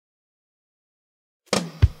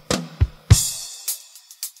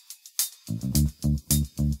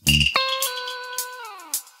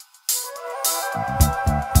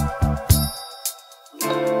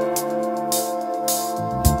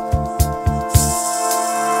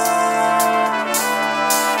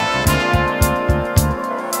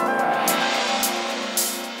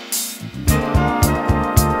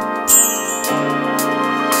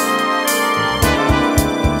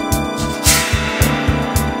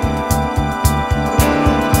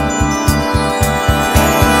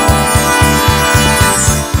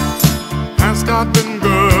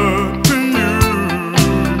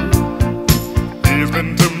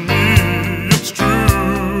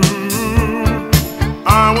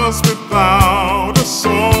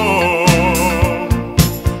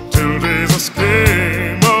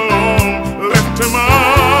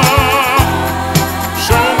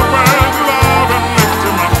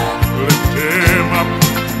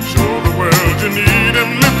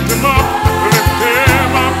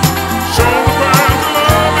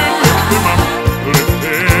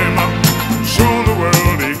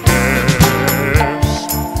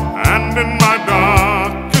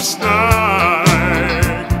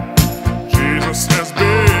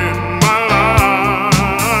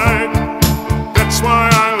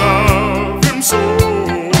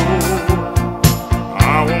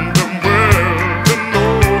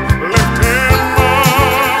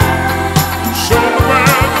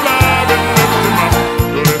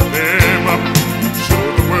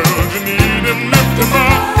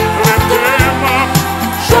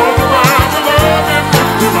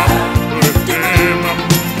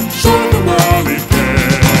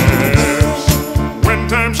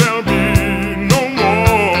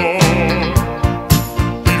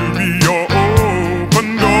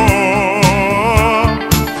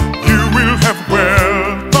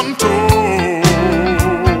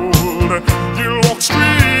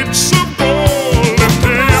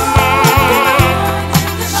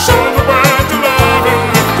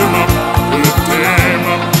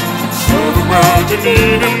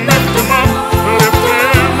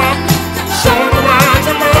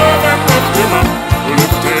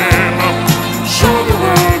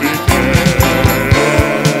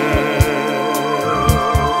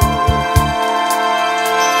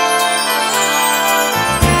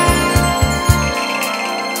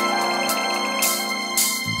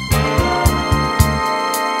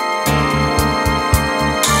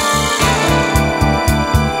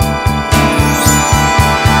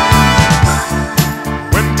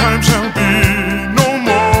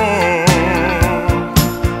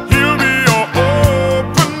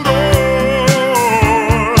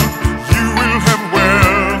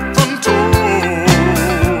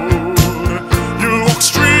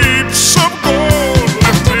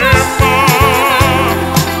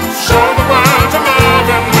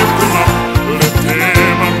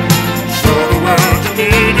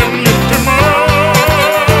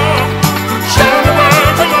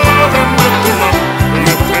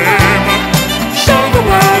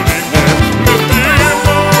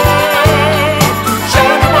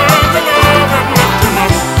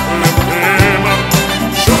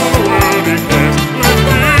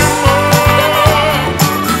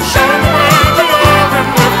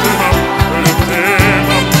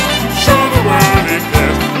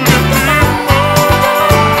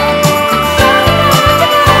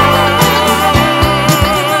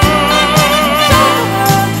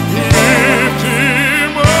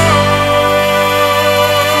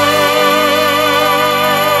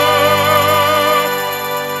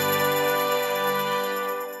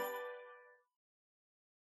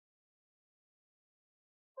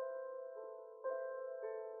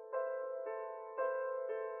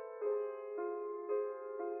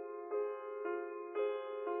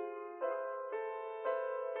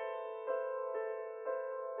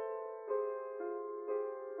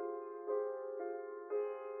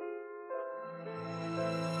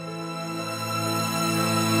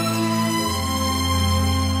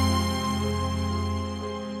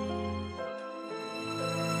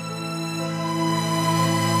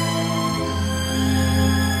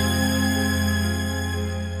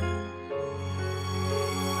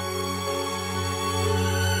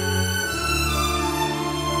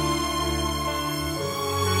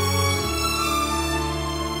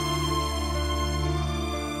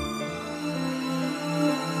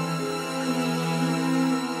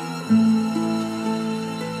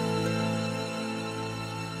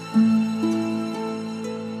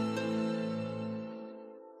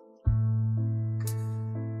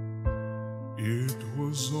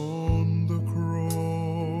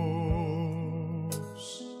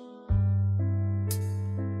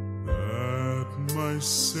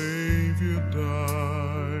Savior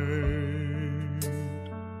died.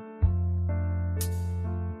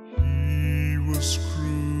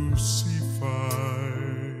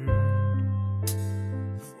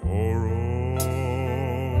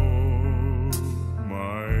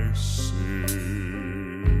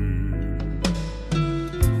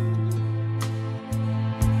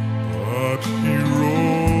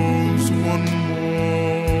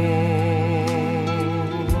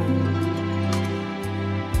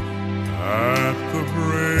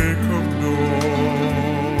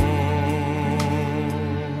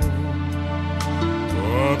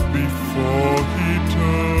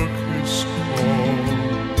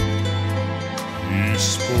 he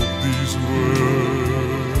spoke these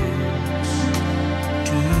words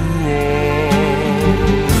to all.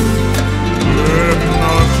 Let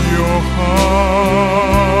not your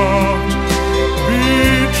heart be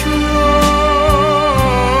troubled.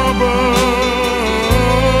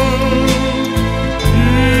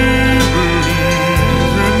 Ye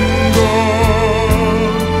believe in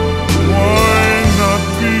God, why not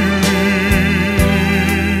believe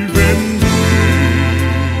in me?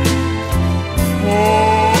 For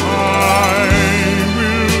I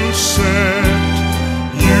will set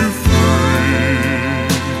you free.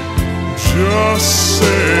 Just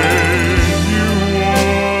say you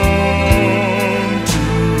want to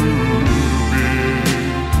be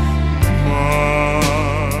my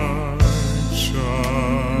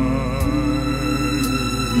child.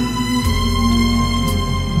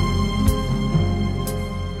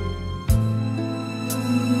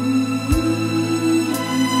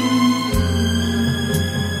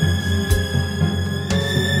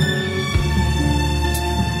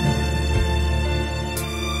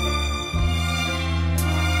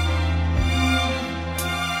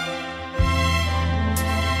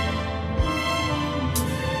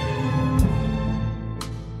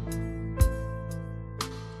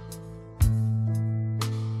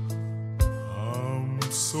 I'm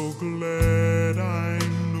so glad I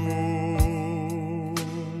know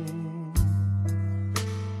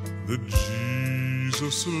that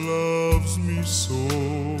Jesus loves me so.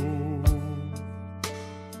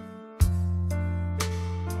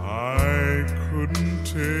 I couldn't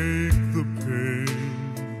take the pain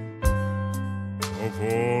of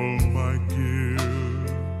all my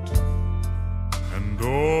guilt and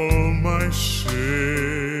all my shame.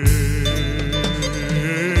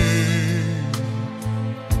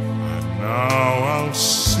 And now I'll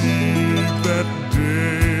see that day,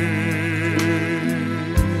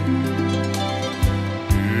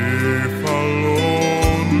 if I'll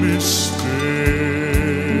only stay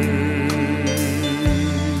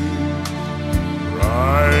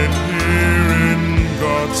right here in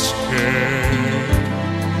God's care.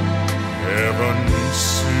 Heaven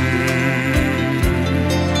sees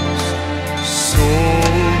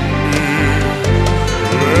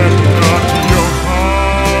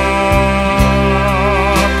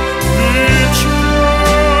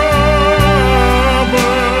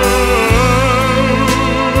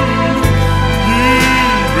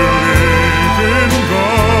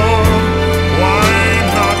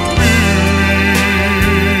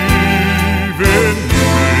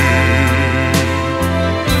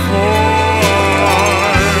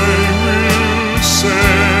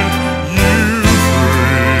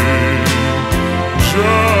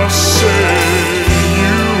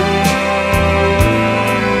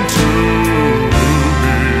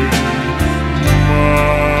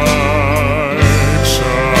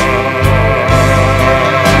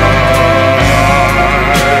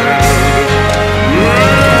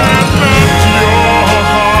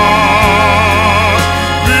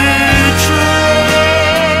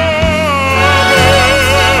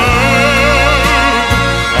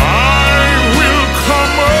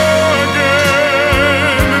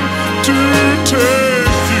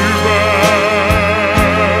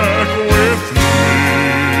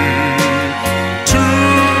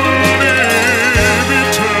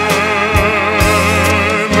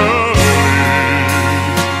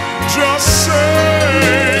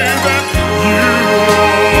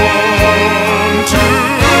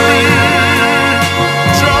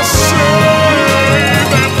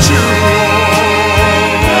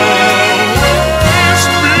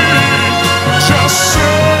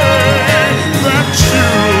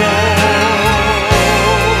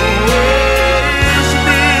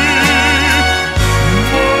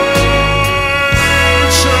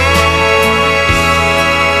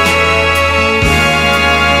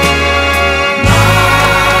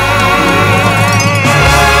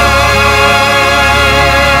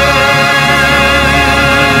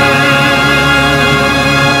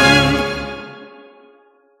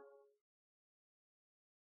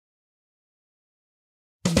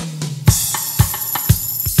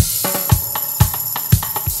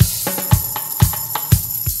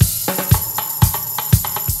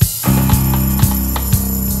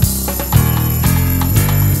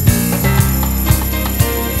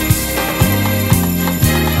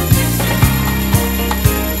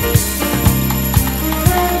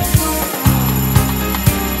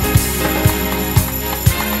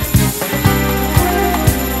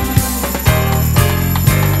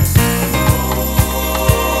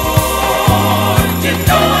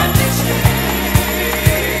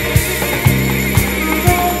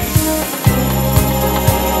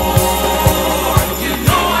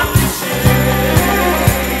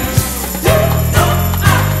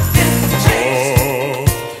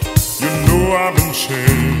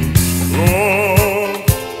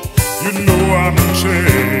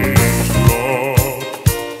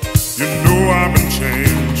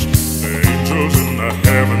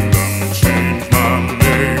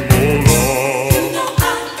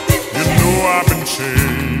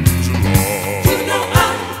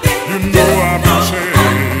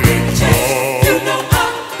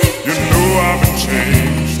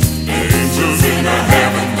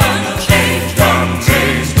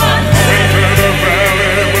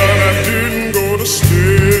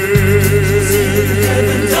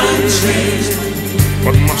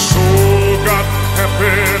but my soul got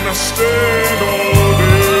happiness stayed all day.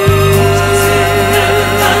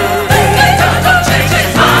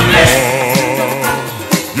 Lord,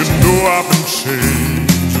 you know I've been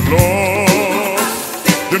changed, Lord.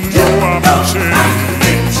 You know I've been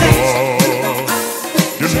changed, Lord.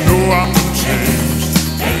 You know I've been changed.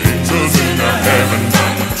 Angels in the heaven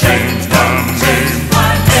changed my name.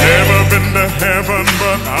 Never been to heaven,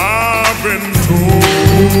 but I've been told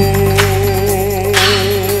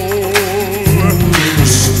the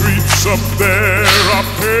streets up there are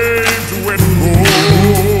paved with gold.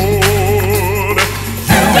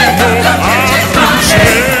 You know I've been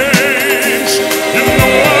changed. You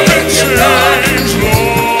know I've been changed,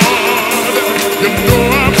 Lord. You know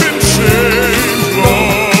I've been changed,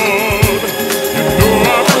 Lord. You know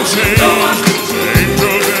I've been changed.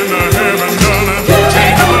 Angels in the heaven gonna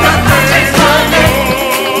change my name,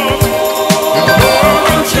 Lord. You know I've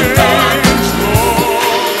been changed, Lord.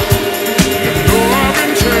 You know I've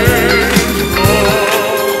been changed,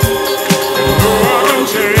 Lord. You know I've been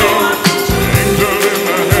changed. Angels in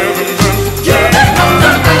the heaven gonna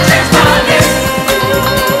change my name.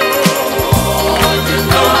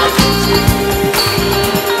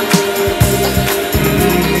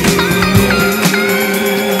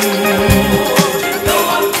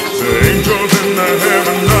 The angels in the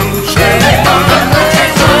heaven done changed my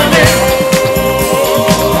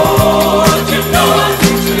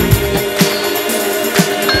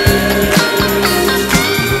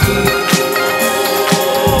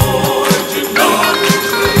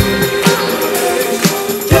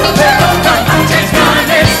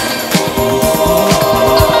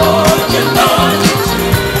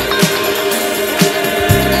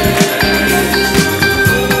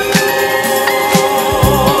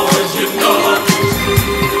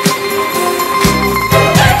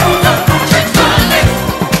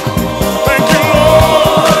Thank you,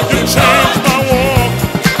 Lord, you changed my walk.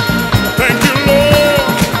 Thank you, Lord,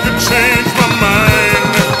 you changed my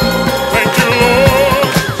mind. Thank you, Lord,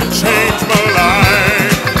 you changed my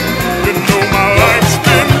life. You know my life's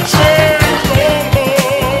been changed, oh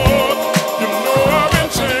Lord. You know I've been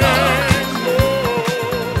changed, Lord.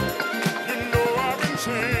 You know I've been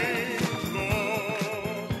changed,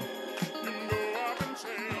 Lord. You know I've been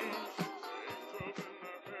changed. Angels in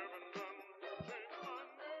the heaven done changed my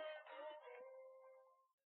name.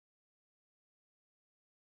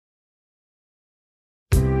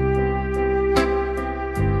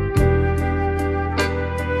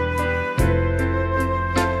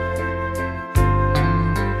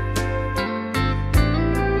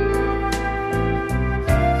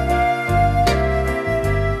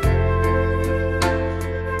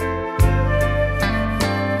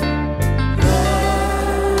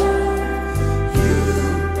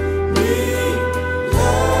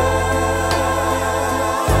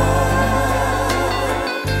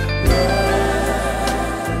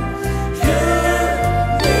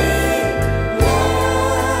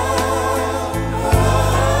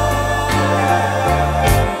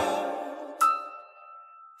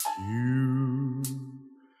 You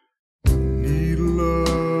need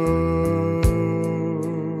love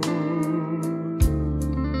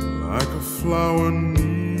like a flower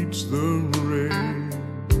needs the rain.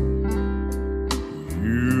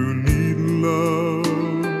 You need love.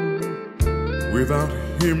 Without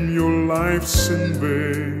him your life's in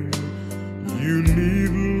vain. You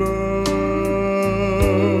need love,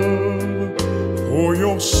 for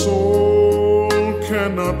your soul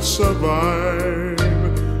cannot survive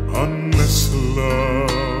unless love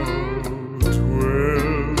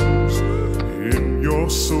dwells in your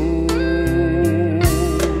soul.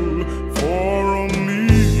 For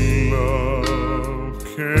only love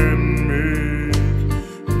can make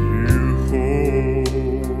you whole.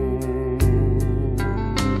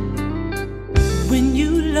 When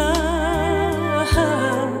you love,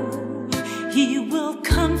 he will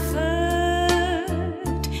comfort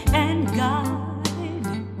and guide.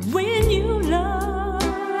 When you love,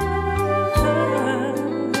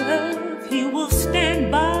 he will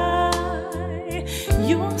stand by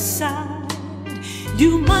your side.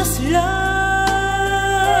 You must love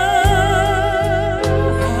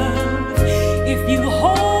if you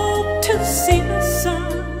hope to see the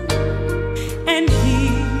sun, and he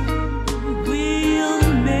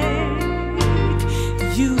will make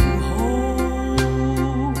you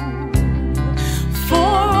whole.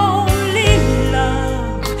 For only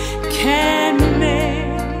love can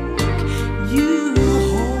make you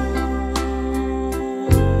whole.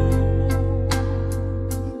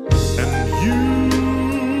 And you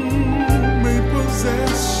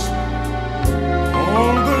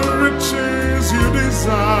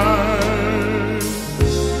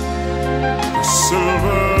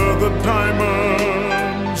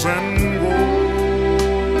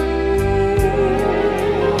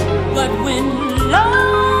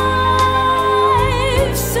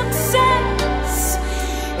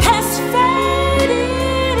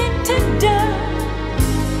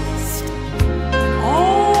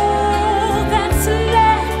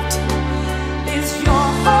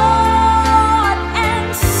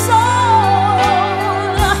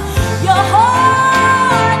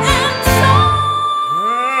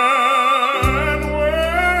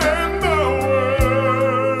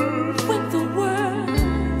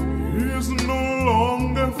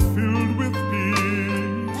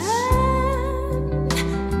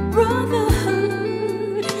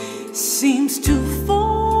brotherhood seems to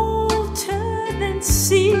falter then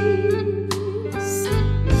cease.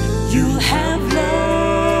 You'll have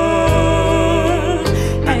love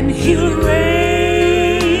and he'll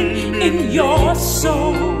reign in your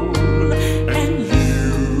soul.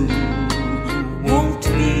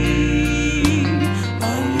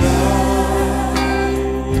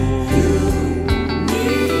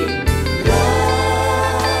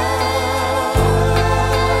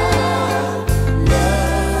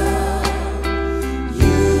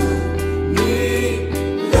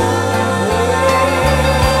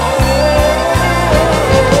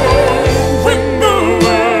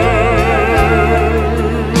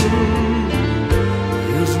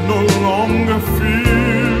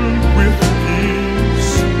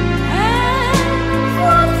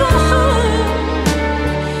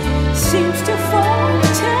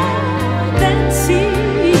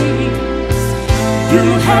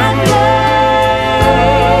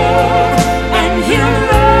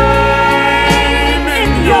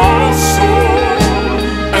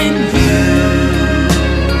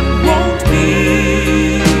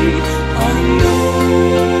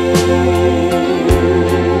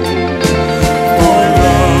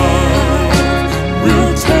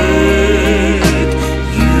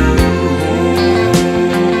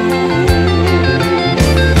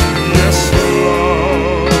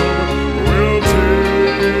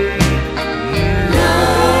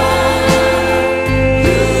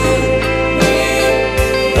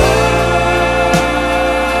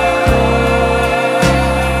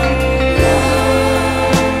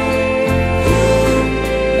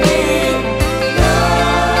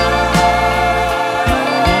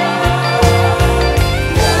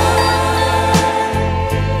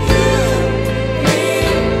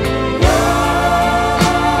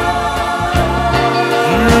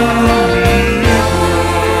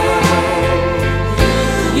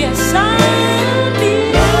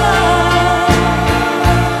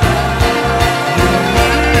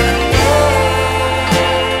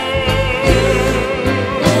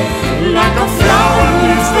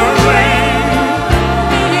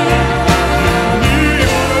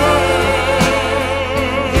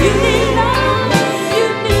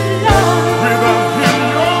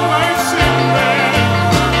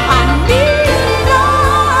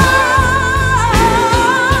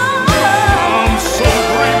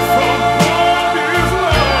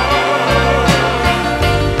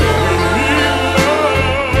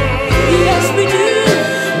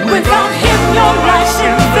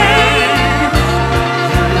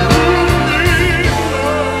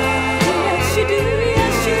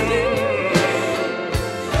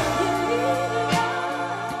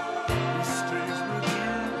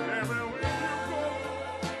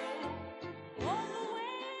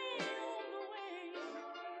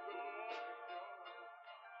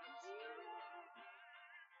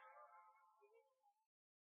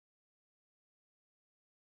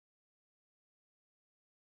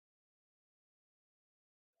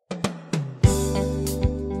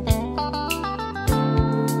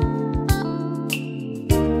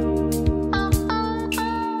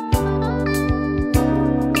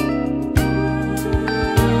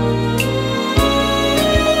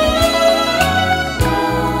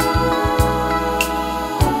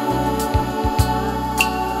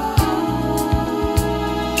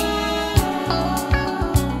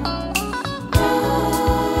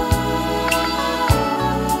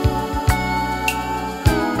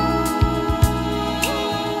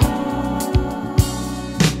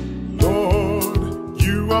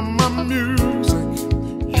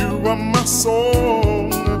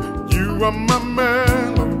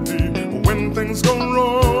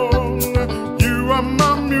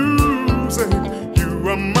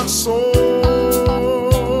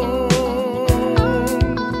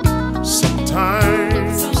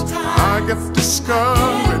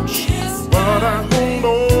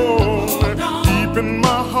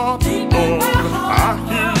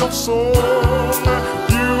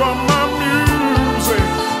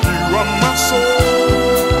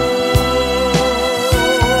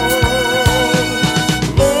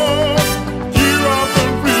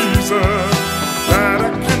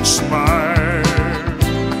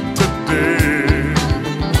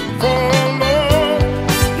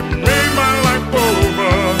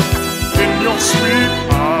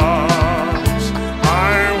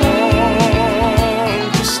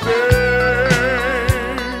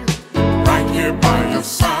 Right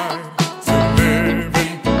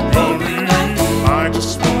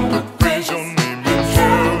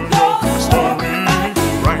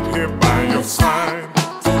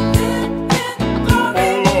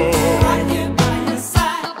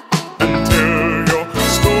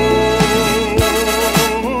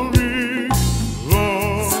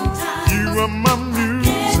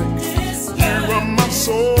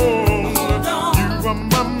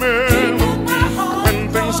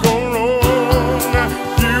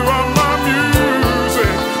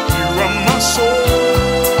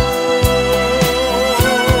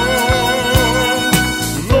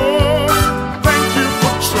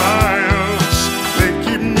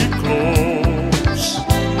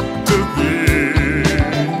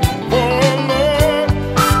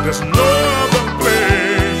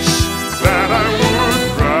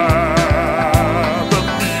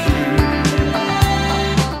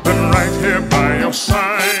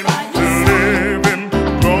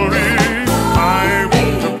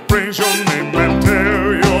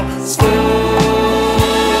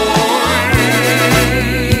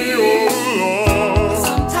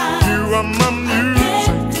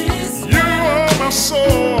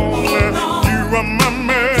are my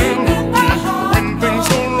melody when things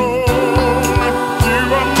go wrong. You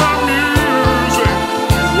are my music,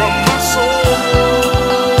 you are my soul,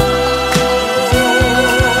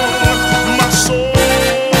 my soul.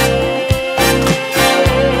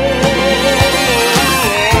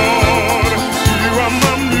 You are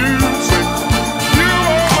my music, you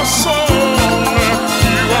are my song,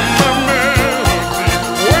 you are my melody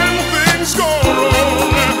when things go wrong.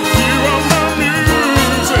 You are my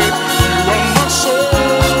music, you are my soul,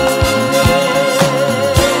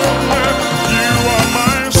 you are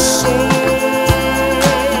my soul,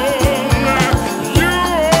 you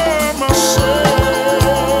are my soul,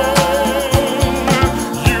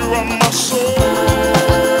 you are my soul.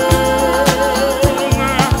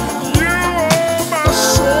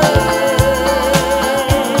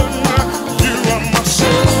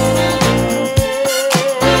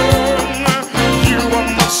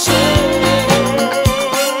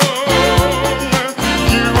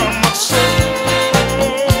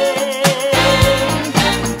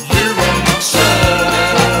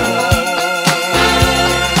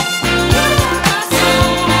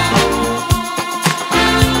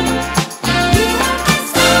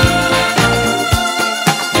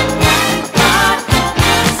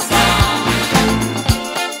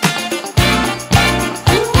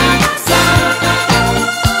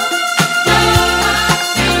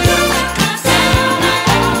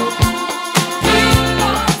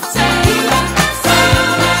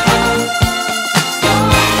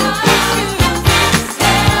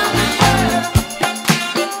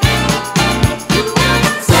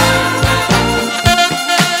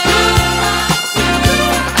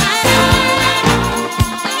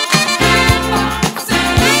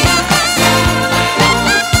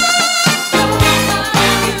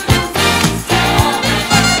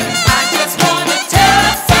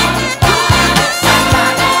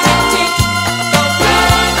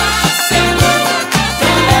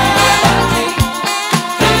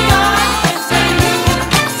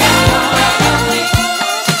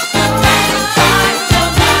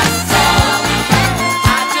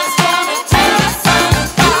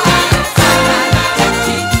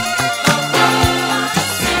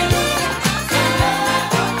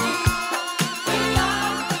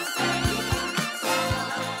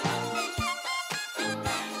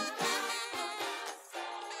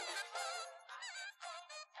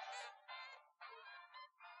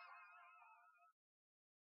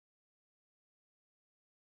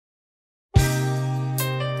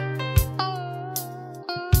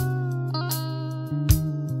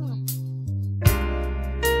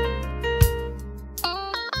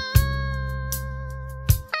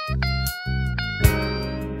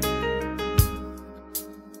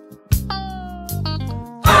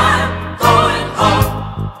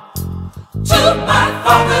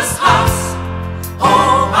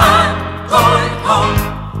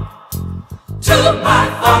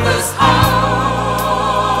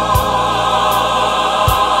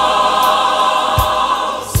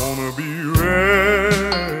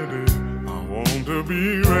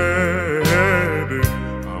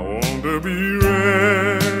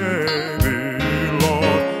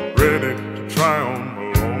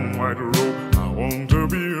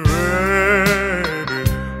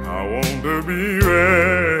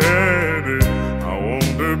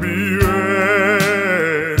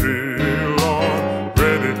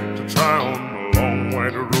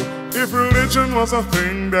 Was a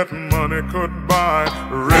thing that money could buy,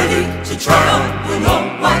 ready to try on the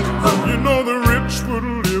long white road. You know the rich would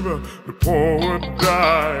live, the poor would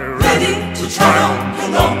die, ready to try on the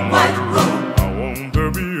long white road. I want to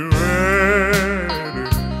be ready,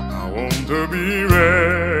 I want to be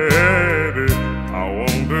ready, I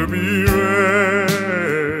want to be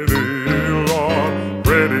ready, Lord,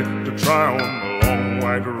 ready to try on the long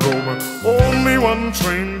white road. Only one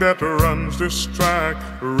train that runs this track,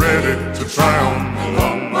 ready to try on the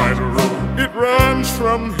long white road. It runs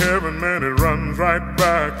from heaven and it runs right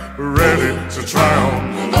back, ready to try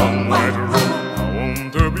on the long white road. I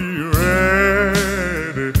want to be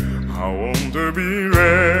ready, I want to be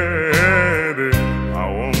ready, I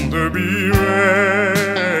want to be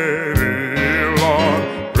ready, Lord,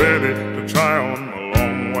 ready to try on the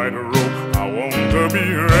long white road. I want to be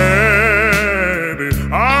ready,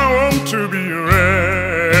 I want to be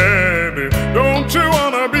ready. Don't you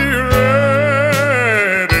wanna be ready,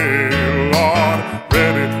 Lord?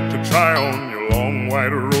 Ready to try on your long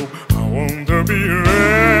white robe. I want to be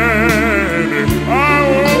ready, I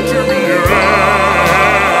want to be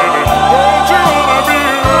ready. Don't you wanna be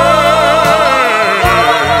ready,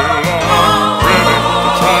 Lord? Ready to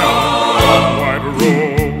try on your long white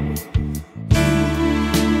robe.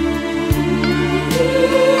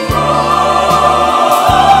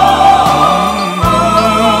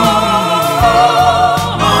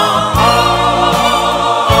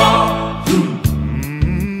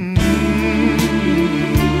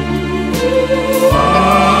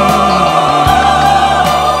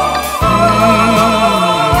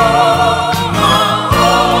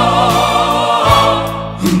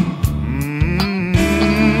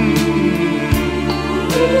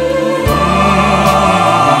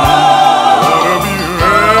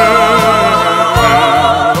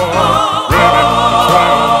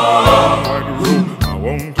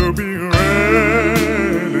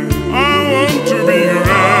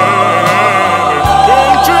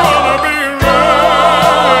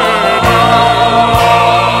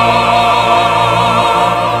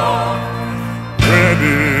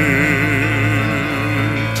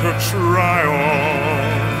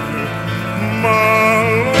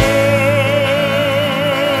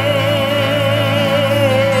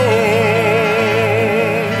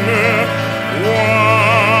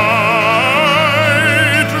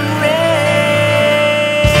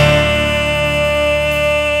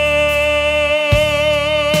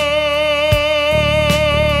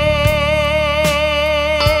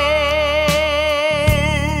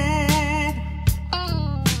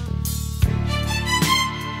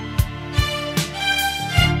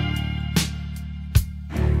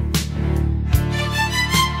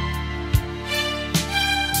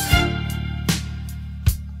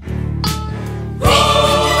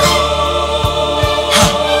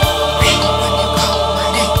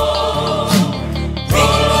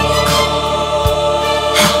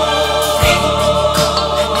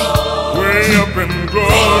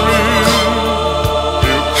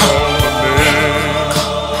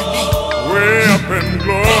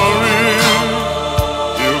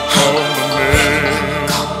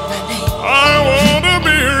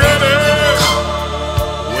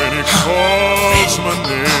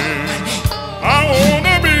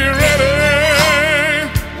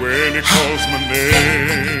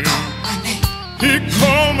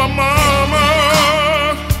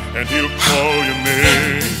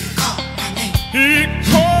 He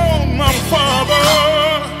called my father.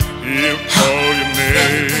 He'll call your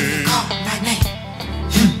name.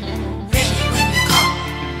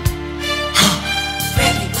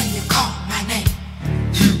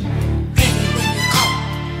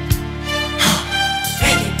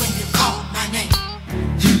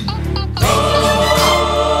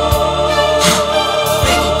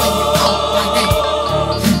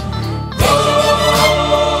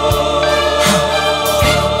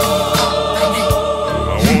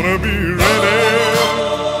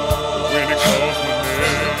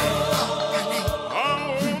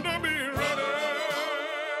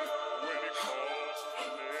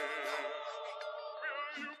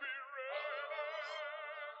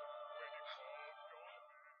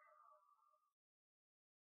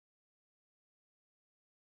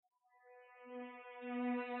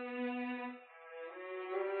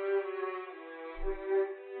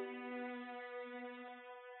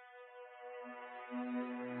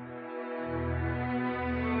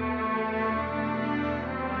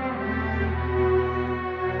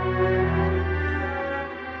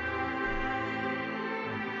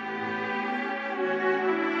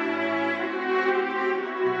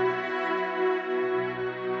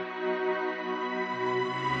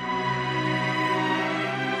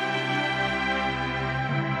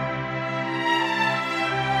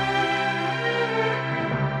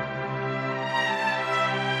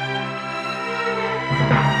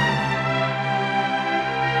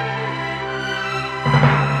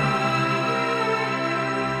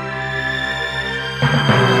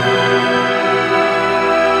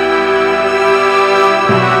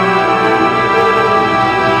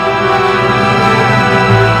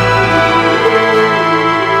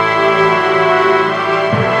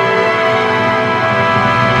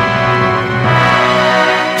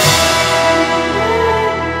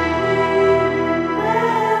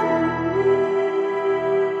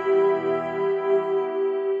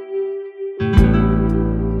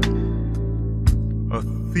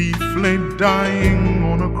 Dying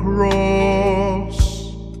on a cross,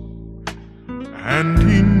 and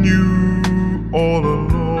he knew all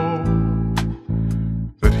along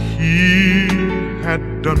that he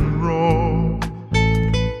had done wrong,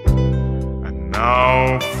 and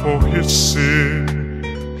now for his sin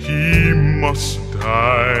he must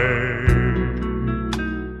die.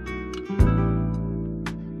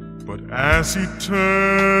 But as he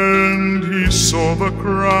turned, he saw the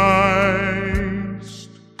Christ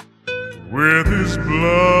with his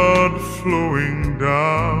blood flowing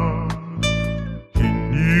down. He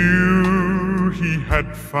knew he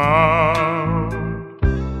had found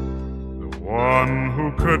the one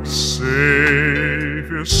who could save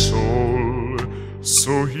his soul.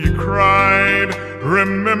 So he cried,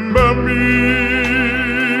 "Remember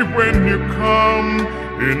me when you come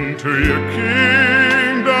into your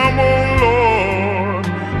kingdom, O Lord.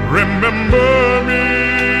 Remember me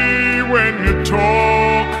when you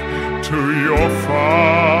talk to your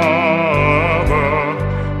Father.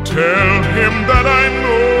 Tell him that I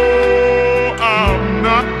know I've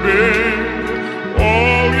not been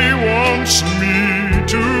all he wants me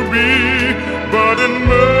to be, but in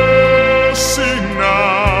mercy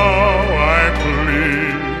now I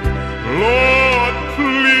plead, Lord,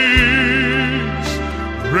 please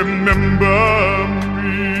remember me."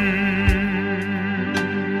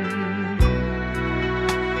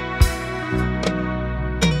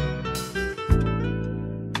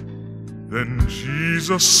 Then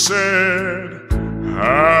Jesus said,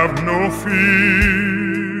 "Have no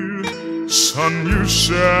fear, son, you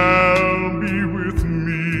shall be with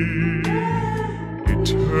me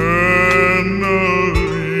eternally.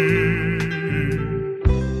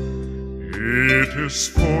 It is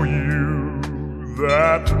for you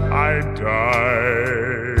that I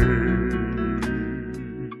died,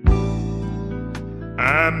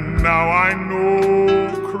 and now I know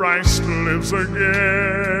Christ lives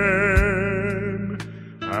again,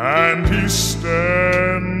 and he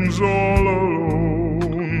stands all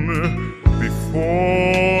alone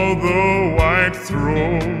before the white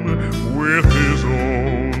throne. With his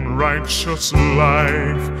own righteous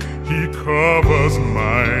life he covers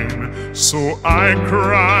mine. So I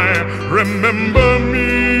cry, remember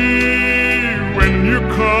me when you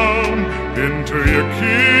come into your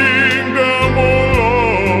kingdom, O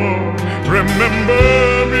Lord. Remember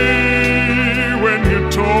me when you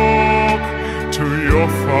talk to your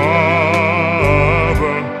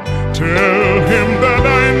Father. Tell him that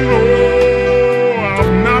I know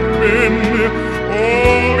I've not been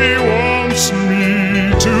all he wants me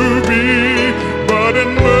to be, but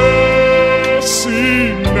in mercy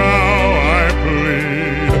now I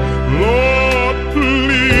plead, Lord,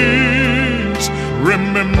 please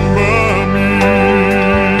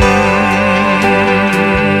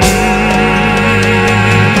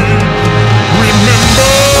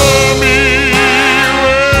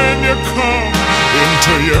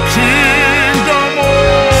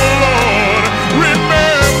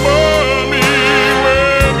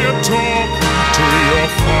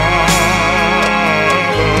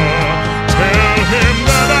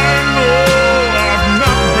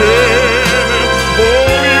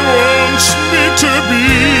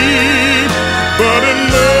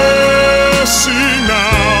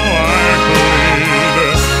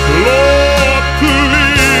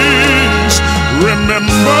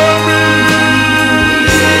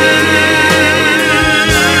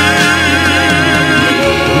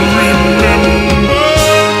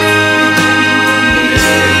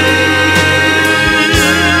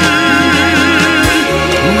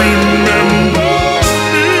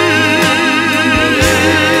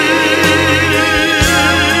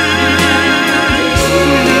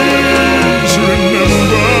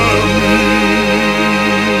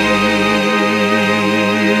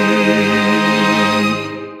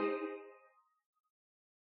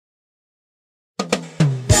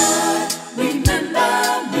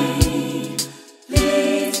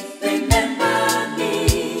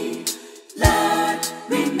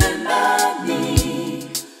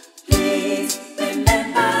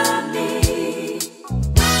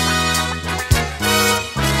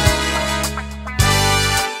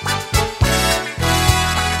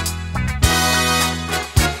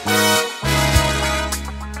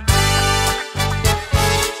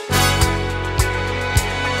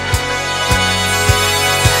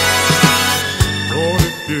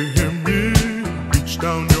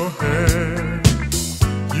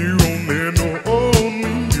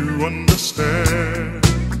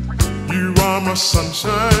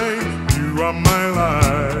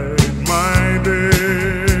light, my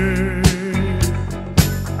day.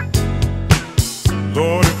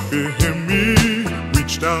 Lord, if you hear me,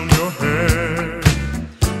 reach down your hand.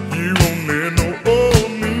 You only know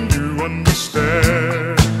me, you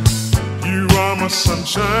understand. You are my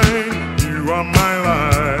sunshine, you are my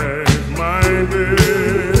light, my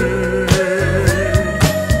day.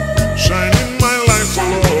 Shining my life,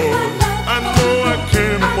 Lord, I know I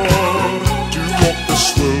can't afford to walk this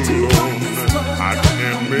world alone. I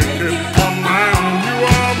can't make it on my own. You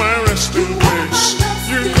are my resting place.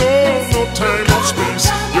 You know no time or space.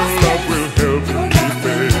 Your love will help me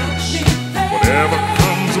face whatever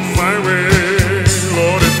comes my way.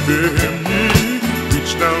 Lord, if you hear me,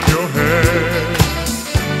 reach down your hand.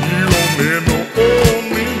 You only know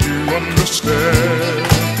me, you understand.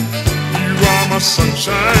 You are my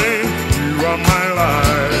sunshine, you are my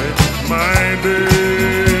light, my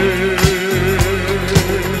day.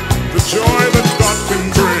 The joy that God can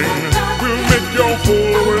bring will make your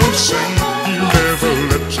whole world sing. He'll never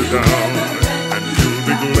let you down, and you'll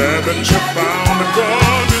be glad that you found that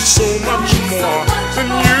God is so much more than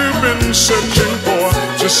you've been searching for.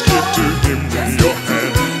 Just give to Him your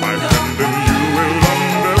hand, my friend, and you will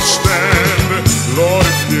understand. Lord,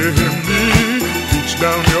 if you hear me, reach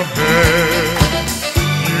down your hand.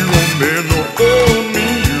 You only know me,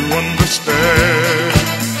 you understand.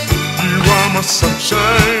 You are my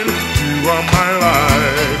sunshine, you are my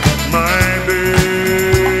light, my day.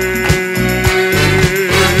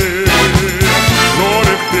 Lord,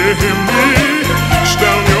 if you hear me, reach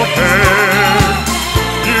down your hand.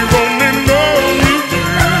 You only know me,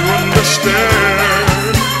 you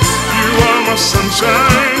understand. You are my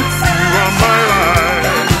sunshine, you are my light,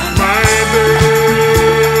 my day.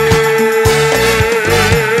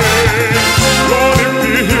 Lord, if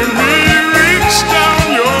you hear me, reach down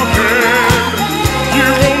your hand. You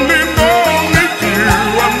only know me,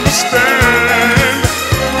 you understand.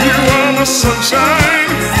 You are my sunshine,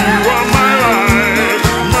 you are my light,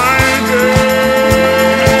 my day.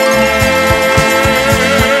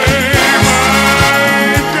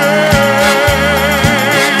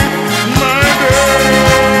 My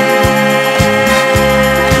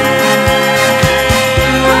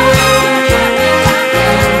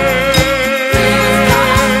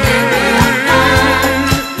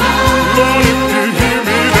Lord, if you hear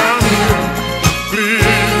me down here,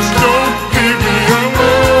 please don't leave me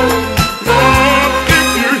alone. Lord, if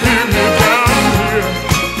you hear me down here,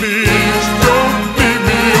 please don't leave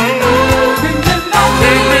me alone.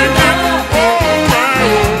 Take me back on my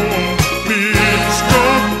own. Please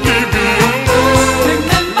don't leave me alone.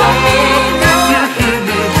 Lord, if you hear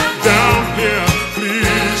me down here,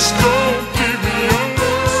 please don't leave me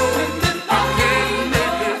alone. I can't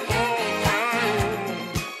make it on my own.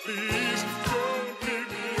 Please don't leave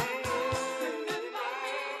me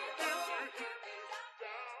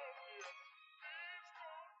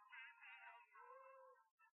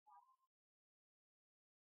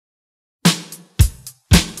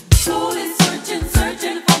Soul is searching,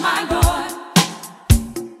 searching for my Lord.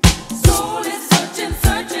 Soul is searching,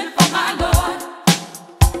 searching for my Lord.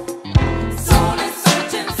 Soul is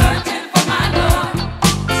searching, searching for my Lord.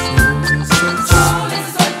 Soul is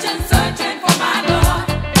searching, searching for my Lord.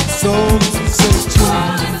 Souls are searching,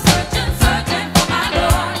 Soul is searching, searching for my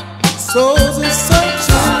Lord. souls are searching.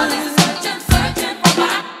 Soul is searching, searching for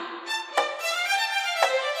my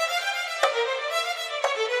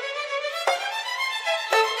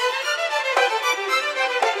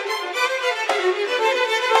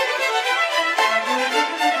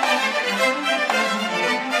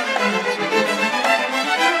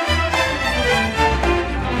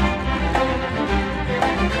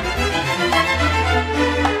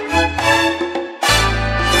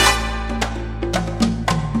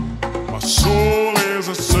My soul is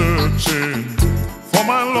a searching for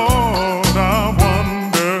my Lord. I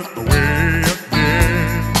wandered the way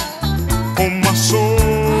again. Oh, my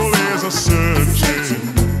soul is a searching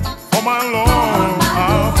for my Lord.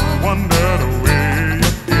 I've wandered away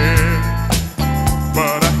again.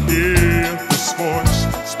 But I hear this voice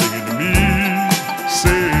speaking to me,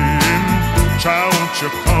 saying, child, won't you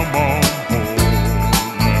come on home?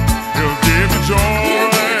 He'll give you joy,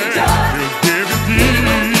 he'll give you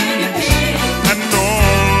peace. And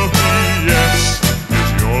all he asks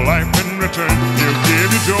is your life.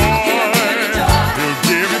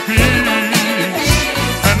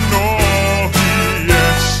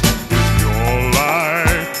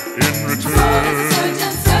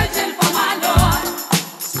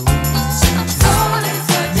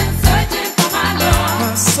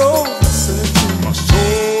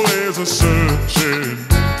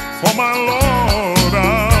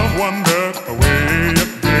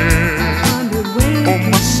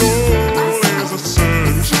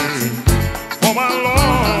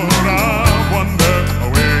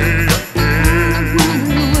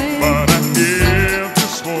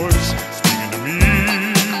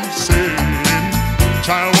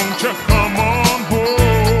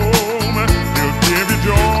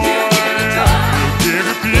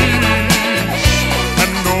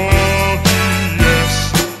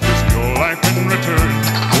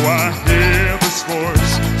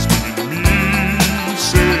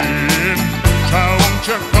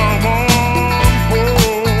 to come.